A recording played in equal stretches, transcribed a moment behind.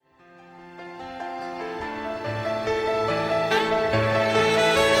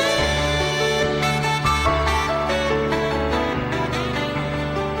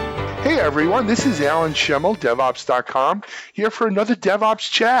everyone. This is Alan Schemmel, DevOps.com, here for another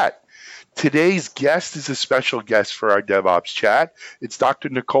DevOps Chat. Today's guest is a special guest for our DevOps Chat. It's Dr.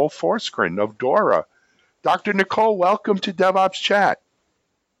 Nicole Forsgren of DORA. Dr. Nicole, welcome to DevOps Chat.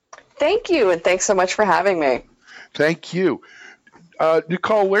 Thank you, and thanks so much for having me. Thank you.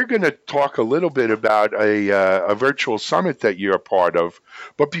 Nicole, we're going to talk a little bit about a virtual summit that you're a part of.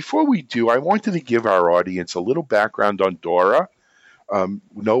 But before we do, I wanted to give our audience a little background on DORA.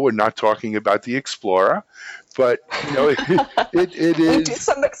 No, we're not talking about the Explorer, but it is. We do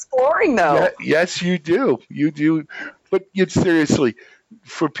some exploring, though. Yeah, yes, you do. You do. But seriously,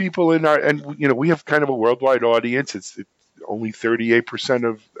 for people in our, and we have kind of a worldwide audience. It's only 38%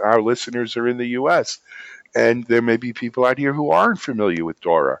 of our listeners are in the U.S., and there may be people out here who aren't familiar with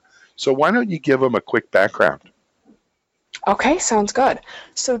DORA. So why don't you give them a quick background? Okay, sounds good.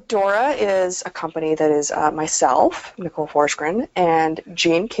 So DORA is a company that is myself, Nicole Forsgren, and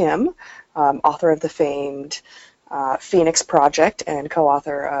Gene Kim, author of the famed Phoenix Project and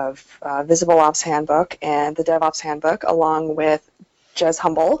co-author of Visible Ops Handbook and the DevOps Handbook, along with Jez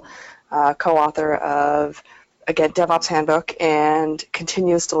Humble, co-author of, again, DevOps Handbook and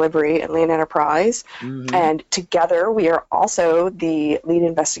Continuous Delivery and Lean Enterprise. Mm-hmm. And together we are also the lead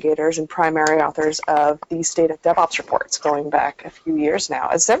investigators and primary authors of the State of DevOps reports going back a few years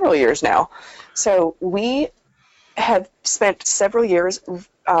now, several years now. So we have spent several years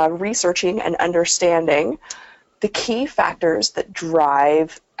researching and understanding the key factors that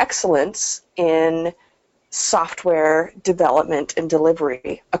drive excellence in software development and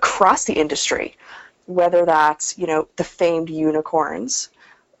delivery across the industry, whether that's, the famed unicorns,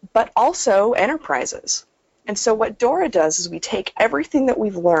 but also enterprises. And so what DORA does is we take everything that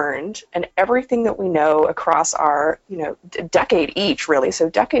we've learned and everything that we know across our, decade each, really, so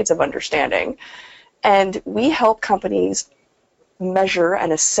decades of understanding, and we help companies measure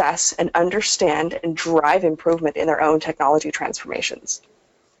and assess and understand and drive improvement in their own technology transformations.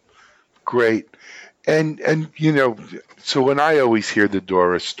 Great. And so when I always hear the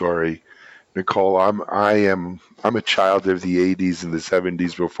DORA story, Nicole, I'm a child of the 80s and the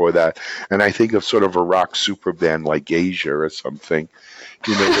 70s before that, and I think of sort of a rock super band like Asia or something,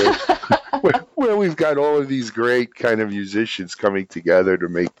 where we've got all of these great kind of musicians coming together to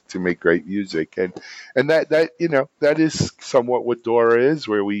make great music, and that is somewhat what DORA is,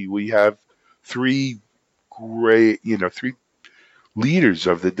 where we have three leaders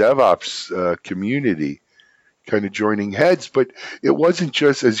of the DevOps community kind of joining heads. But it wasn't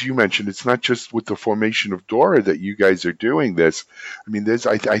just, as you mentioned, it's not just with the formation of DORA that you guys are doing this. I mean,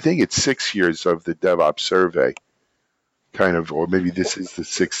 I think it's 6 years of the DevOps survey, kind of, or maybe this is the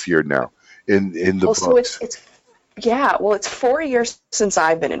 6th year now in the books. So it's 4 years since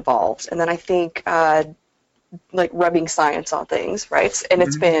I've been involved, and then I think rubbing science on things, right? And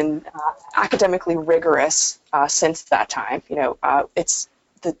it's been academically rigorous since that time. It's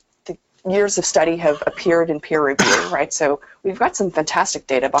the years of study have appeared in peer review, right? So we've got some fantastic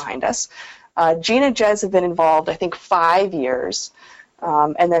data behind us. Gene and Jez have been involved, I think, 5 years,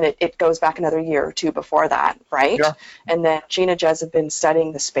 and then it goes back another year or two before that, right? Yeah. And then Gene and Jez have been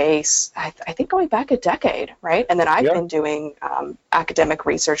studying the space, I think, going back a decade, right? And then I've been doing academic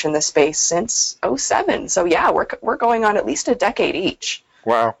research in the space since 2007. So yeah, we're going on at least a decade each.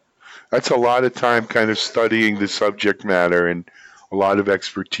 Wow, that's a lot of time kind of studying the subject matter and a lot of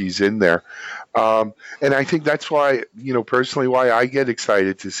expertise in there. And I think that's why, personally, why I get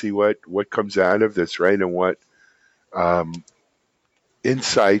excited to see what comes out of this, right? And what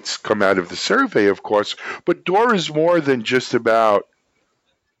insights come out of the survey, of course. But DORA is more than just about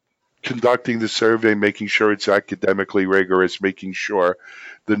conducting the survey, making sure it's academically rigorous, making sure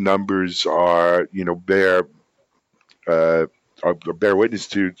the numbers are, bear witness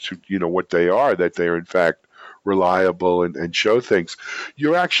to what they are, that they are in fact reliable and show things.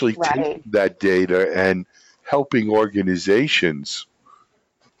 You're actually taking that data and helping organizations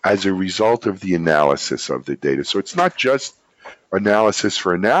as a result of the analysis of the data. So it's not just analysis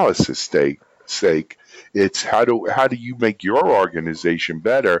for analysis sake. It's how do you make your organization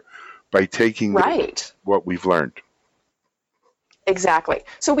better by taking what we've learned. Exactly.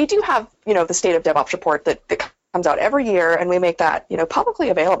 So we do have, the State of DevOps report that comes out every year, and we make that, publicly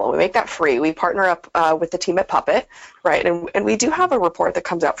available. We make that free. We partner up with the team at Puppet, right? And we do have a report that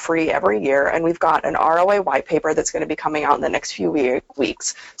comes out free every year, and we've got an ROA white paper that's going to be coming out in the next few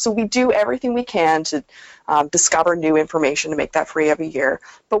weeks. So we do everything we can to discover new information to make that free every year.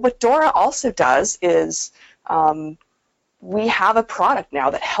 But what DORA also does is we have a product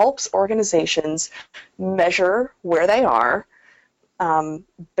now that helps organizations measure where they are,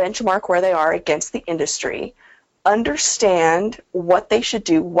 benchmark where they are against the industry, understand what they should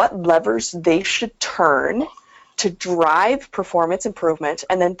do, what levers they should turn to drive performance improvement,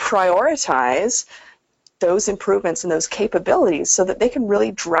 and then prioritize those improvements and those capabilities so that they can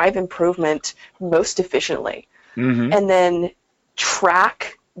really drive improvement most efficiently. Mm-hmm. And then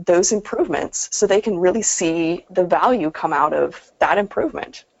track those improvements so they can really see the value come out of that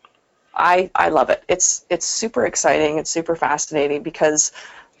improvement. I love it. It's super exciting. It's super fascinating because,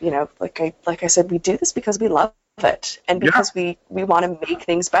 like I said, we do this because we love it and because we want to make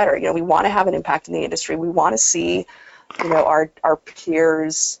things better. We want to have an impact in the industry. We want to see, our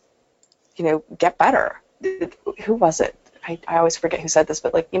peers, get better. Who was it? I always forget who said this,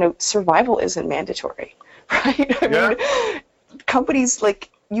 but survival isn't mandatory, right? I mean, companies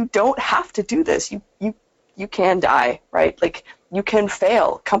you don't have to do this. You can die, right? You can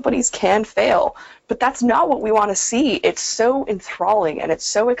fail. Companies can fail, but that's not what we want to see. It's so enthralling and it's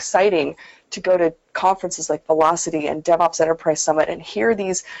so exciting to go to conferences like Velocity and DevOps Enterprise Summit and hear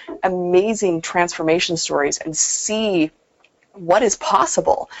these amazing transformation stories and see what is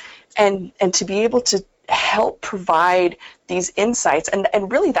possible, and to be able to help provide these insights.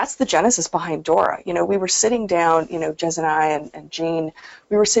 And really that's the genesis behind Dora. We were sitting down, Jez and I and Jean,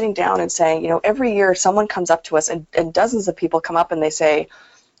 we were sitting down and saying, every year someone comes up to us and dozens of people come up and they say,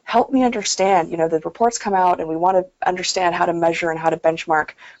 help me understand, the reports come out and we want to understand how to measure and how to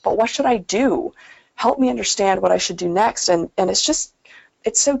benchmark, but what should I do? Help me understand what I should do next. And it's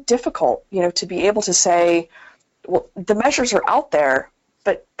so difficult, to be able to say, well, the measures are out there,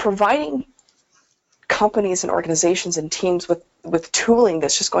 but providing companies and organizations and teams with tooling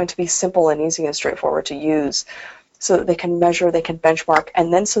that's just going to be simple and easy and straightforward to use so that they can measure, they can benchmark,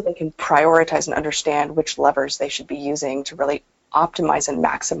 and then so they can prioritize and understand which levers they should be using to really optimize and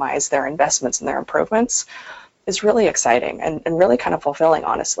maximize their investments and their improvements is really exciting and really kind of fulfilling,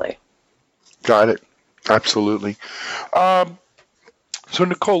 honestly. Got it. Absolutely. So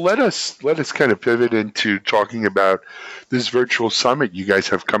Nicole, let us kind of pivot into talking about this virtual summit you guys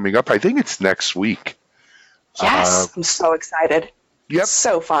have coming up. I think it's next week. Yes, I'm so excited. Yep.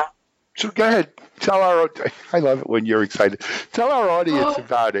 So fun. So go ahead, I love it when you're excited. Tell our audience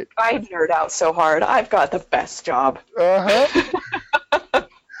about it. I nerd out so hard. I've got the best job. Uh-huh.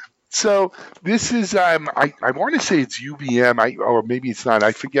 So this is, I want to say it's UVM, or maybe it's not.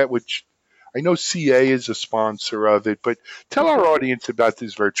 I forget which. I know CA is a sponsor of it, but tell our audience about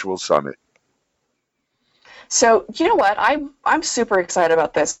this virtual summit. So you know what? I'm super excited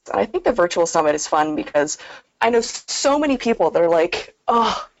about this. I think the virtual summit is fun because I know so many people that are like,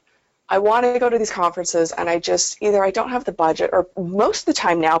 oh, I want to go to these conferences and I don't have the budget, or most of the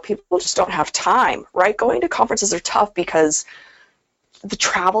time now people just don't have time, right? Going to conferences are tough because the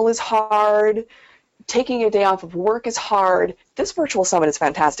travel is hard. Taking a day off of work is hard. This virtual summit is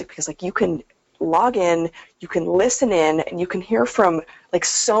fantastic because you can log in, you can listen in, and you can hear from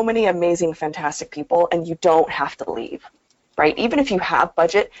so many amazing, fantastic people, and you don't have to leave, right? Even if you have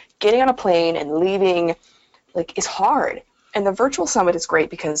budget, getting on a plane and leaving is hard. And the virtual summit is great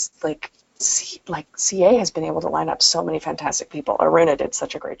because CA has been able to line up so many fantastic people. Aruna did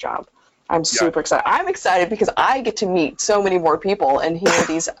such a great job. I'm super excited. I'm excited because I get to meet so many more people and hear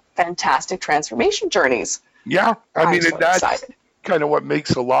these fantastic transformation journeys. Yeah, I mean, so that's excited. Kind of what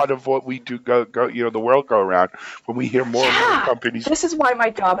makes a lot of what we do go the world go around when we hear more and more companies. This is why my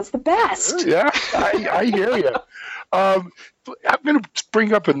job is the best. Yeah, I hear you. I'm going to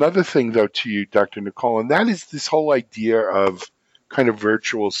bring up another thing, though, to you, Dr. Nicole, and that is this whole idea of kind of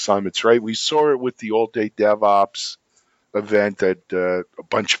virtual summits, right? We saw it with the All Day DevOps event that a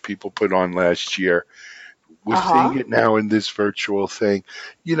bunch of people put on last year. We're seeing it now in this virtual thing.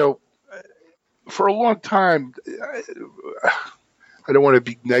 For a long time, I don't want to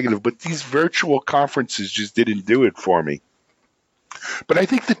be negative, but these virtual conferences just didn't do it for me. But I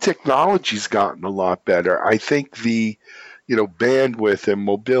think the technology's gotten a lot better. I think the bandwidth and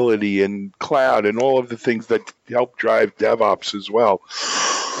mobility and cloud and all of the things that help drive DevOps as well,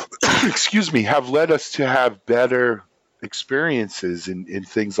 excuse me, have led us to have better experiences in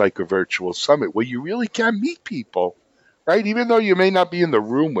things like a virtual summit where you really can meet people, right? Even though you may not be in the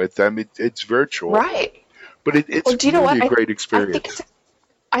room with them, it's virtual. Right. But it's really a great experience.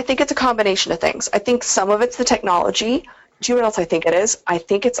 I think it's a combination of things. I think some of it's the technology. Do you know what else I think it is? I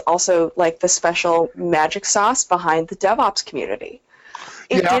think it's also the special magic sauce behind the DevOps community.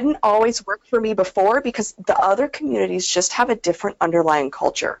 It didn't always work for me before because the other communities just have a different underlying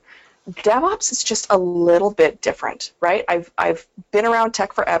culture. DevOps is just a little bit different, right? I've been around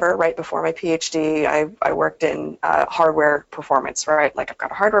tech forever, right? Before my PhD, I worked in hardware performance, right? I've got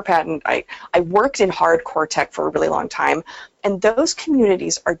a hardware patent. I worked in hardcore tech for a really long time. And those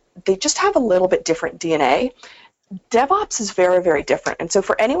communities they just have a little bit different DNA. DevOps is very, very different. And so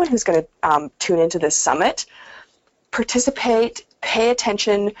for anyone who's going to tune into this summit, participate, pay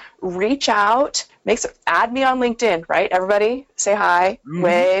attention, reach out, add me on LinkedIn, right? Everybody say hi,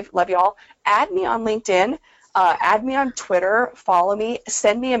 wave, love y'all. Add me on LinkedIn, add me on Twitter, follow me,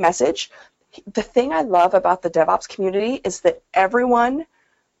 send me a message. The thing I love about the DevOps community is that everyone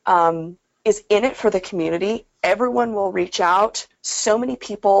is in it for the community. Everyone will reach out. So many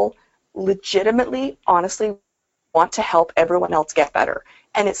people legitimately, honestly, want to help everyone else get better.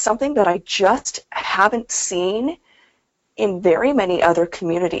 And it's something that I just haven't seen in very many other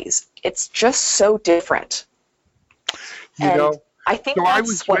communities. It's just so different. I think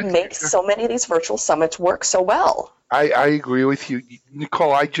that's what makes so many of these virtual summits work so well. I agree with you.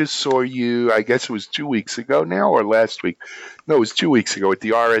 Nicole, I just saw you, I guess it was 2 weeks ago now or last week. No, it was 2 weeks ago at the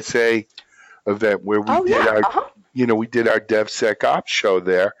RSA event where we we did our DevSecOps show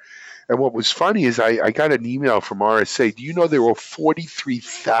there. And what was funny is I got an email from RSA. Do you know there were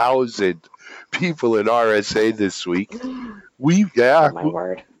 43,000 people in RSA this week? Oh my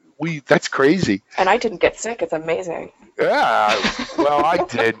word. That's crazy. And I didn't get sick. It's amazing. Yeah, well, I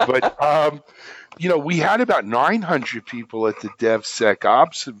did, but we had about 900 people at the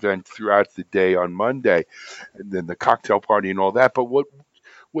DevSecOps event throughout the day on Monday, and then the cocktail party and all that. But what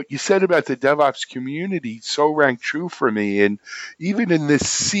you said about the DevOps community so rang true for me, and even in this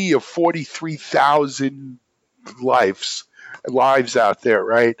sea of 43,000 lives out there,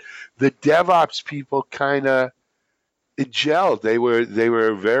 right? The DevOps people kind of gelled. They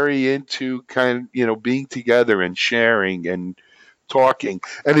were very into being together and sharing and talking,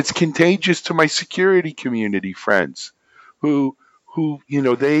 and it's contagious to my security community friends who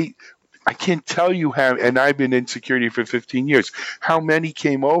I can't tell you how, and I've been in security for 15 years, how many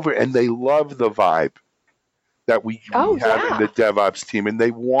came over and they love the vibe that we have in the DevOps team, and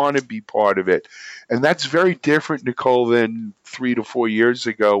they want to be part of it. And that's very different, Nicole, than 3 to 4 years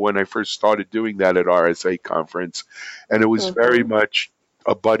ago when I first started doing that at RSA conference. And it was very much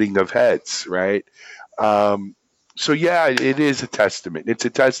a butting of heads, right? So yeah, it is a testament. It's a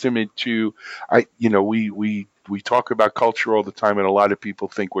testament to, we talk about culture all the time, and a lot of people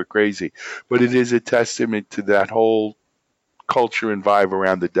think we're crazy, but it is a testament to that whole culture and vibe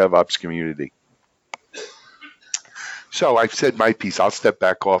around the DevOps community. So I've said my piece. I'll step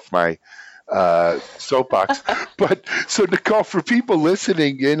back off my soapbox. But so Nicole, for people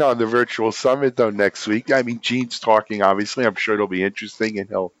listening in on the virtual summit though next week, I mean, Gene's talking. Obviously, I'm sure it'll be interesting, and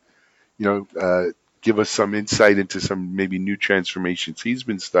he'll, give us some insight into some maybe new transformations he's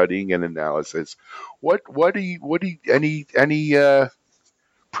been studying and analysis. What do you any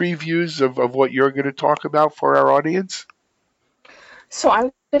previews of what you're going to talk about for our audience? So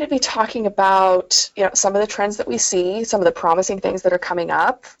I'm going to be talking about some of the trends that we see, some of the promising things that are coming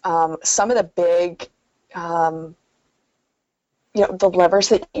up, some of the big the levers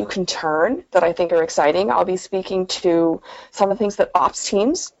that you can turn that I think are exciting. I'll be speaking to some of the things that ops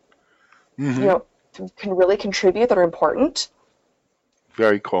teams can really contribute that are important.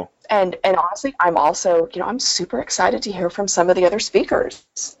 Very cool. And honestly, I'm also, I'm super excited to hear from some of the other speakers.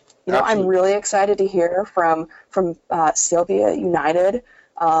 I'm really excited to hear from Sylvia United,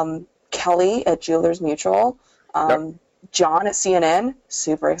 Kelly at Jewelers Mutual, John at CNN.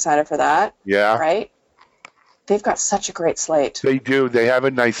 Super excited for that. Yeah. Right? They've got such a great slate. They do. They have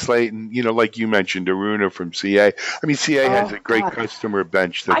a nice slate. And, like you mentioned, Aruna from CA. I mean, CA has a great customer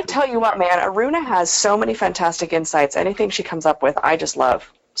bench. I tell you what, man, Aruna has so many fantastic insights. Anything she comes up with, I just love.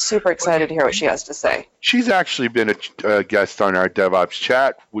 Super excited to hear what she has to say. She's actually been a guest on our DevOps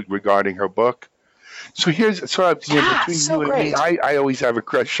chat regarding her book. So between you and me, I always have a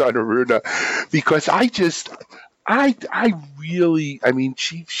crush on Aruna because I really,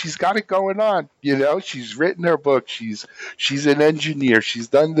 she's got it going on. She's written her book. She's an engineer. She's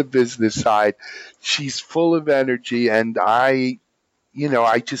done the business side. She's full of energy, and I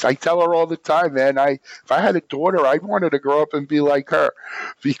tell her all the time, man. If I had a daughter, I'd want her to grow up and be like her,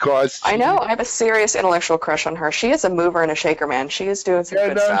 because I know I have a serious intellectual crush on her. She is a mover and a shaker, man. She is doing some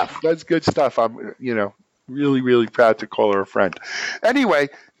good stuff. That's good stuff. I'm, really, really proud to call her a friend. Anyway.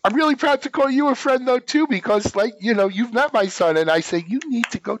 I'm really proud to call you a friend, though, too, because, you've met my son, and I say, you need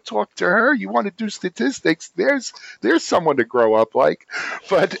to go talk to her. You want to do statistics. There's someone to grow up like.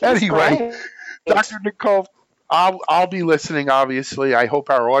 But anyway, Dr. Nicole, I'll be listening, obviously. I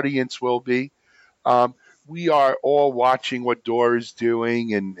hope our audience will be. We are all watching what DOOR is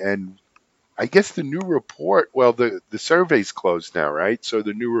doing, and I guess the new report, well, the survey's closed now, right? So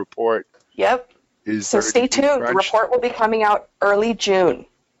the new report. Yep. So stay tuned. The report will be coming out early June.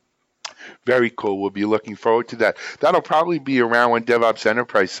 Very cool. We'll be looking forward to that. That'll probably be around when DevOps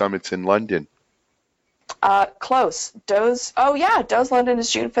Enterprise Summit's in London. Close. Doe's London is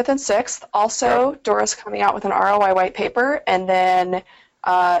June 5th and 6th. Also, Dora's coming out with an ROI white paper. And then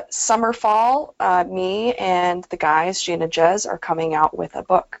summer, fall, me and the guys, Gina and Jez, are coming out with a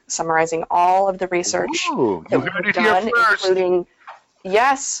book summarizing all of the research that we've done,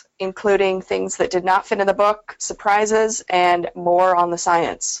 including things that did not fit in the book, surprises, and more on the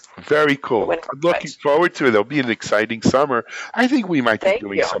science. Very cool. I'm looking forward to it. It'll be an exciting summer. I think we might be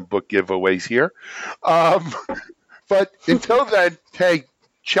doing some book giveaways here. But until then, hey,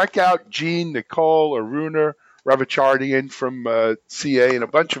 check out Jean, Nicole, Aruna Ravichardian from CA and a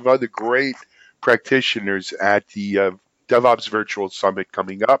bunch of other great practitioners at the DevOps Virtual Summit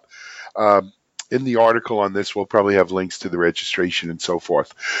coming up. In the article on this, we'll probably have links to the registration and so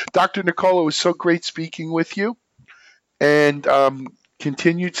forth. Dr. Nicole, it was so great speaking with you. And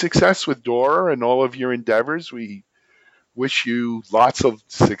continued success with Dora and all of your endeavors. We wish you lots of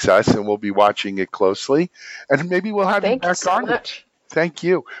success, and we'll be watching it closely. And maybe we'll have you back on. Thank you so much. Thank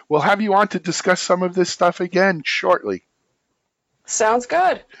you. We'll have you on to discuss some of this stuff again shortly. Sounds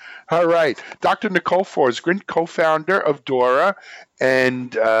good. All right. Dr. Nicole Forsgren, co-founder of Dora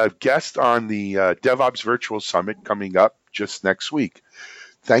and guest on the DevOps Virtual Summit coming up just next week.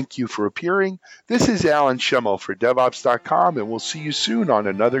 Thank you for appearing. This is Alan Schimmel for DevOps.com, and we'll see you soon on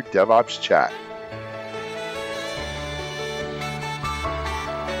another DevOps Chat.